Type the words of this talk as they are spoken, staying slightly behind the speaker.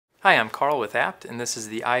Hi, I'm Carl with Apt, and this is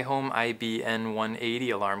the iHome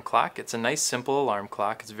IBN180 alarm clock. It's a nice, simple alarm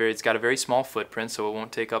clock. It's got a very small footprint, so it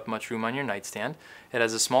won't take up much room on your nightstand. It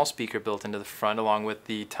has a small speaker built into the front along with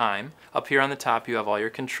the time. Up here on the top you have all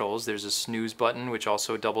your controls. There's a snooze button, which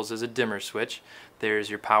also doubles as a dimmer switch.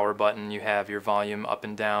 There's your power button, you have your volume up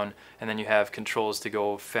and down, and then you have controls to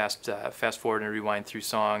go fast forward and rewind through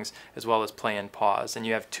songs, as well as play and pause. And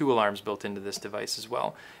you have two alarms built into this device as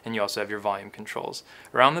well. And you also have your volume controls.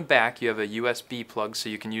 Around the back you have a USB plug, so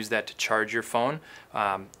you can use that to charge your phone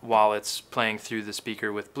while it's playing through the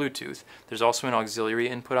speaker with Bluetooth. There's also an auxiliary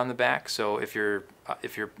input on the back, so if your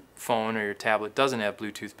phone or your tablet doesn't have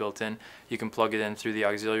Bluetooth built in, you can plug it in through the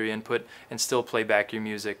auxiliary input and still play back your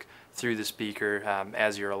music through the speaker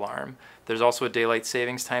as your alarm. There's also a daylight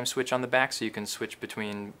savings time switch on the back, so you can switch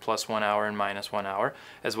between +1 hour and -1 hour,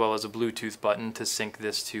 as well as a Bluetooth button to sync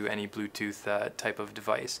this to any Bluetooth type of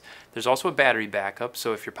device. There's also a battery backup,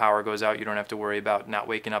 so if your power goes out you don't have to worry about not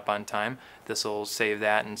waking up on time. This will save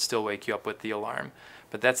that and still wake you up with the alarm.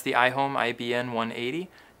 But that's the iHome IBN180.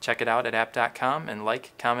 Check it out at abt.com and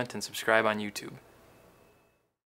like, comment, and subscribe on YouTube.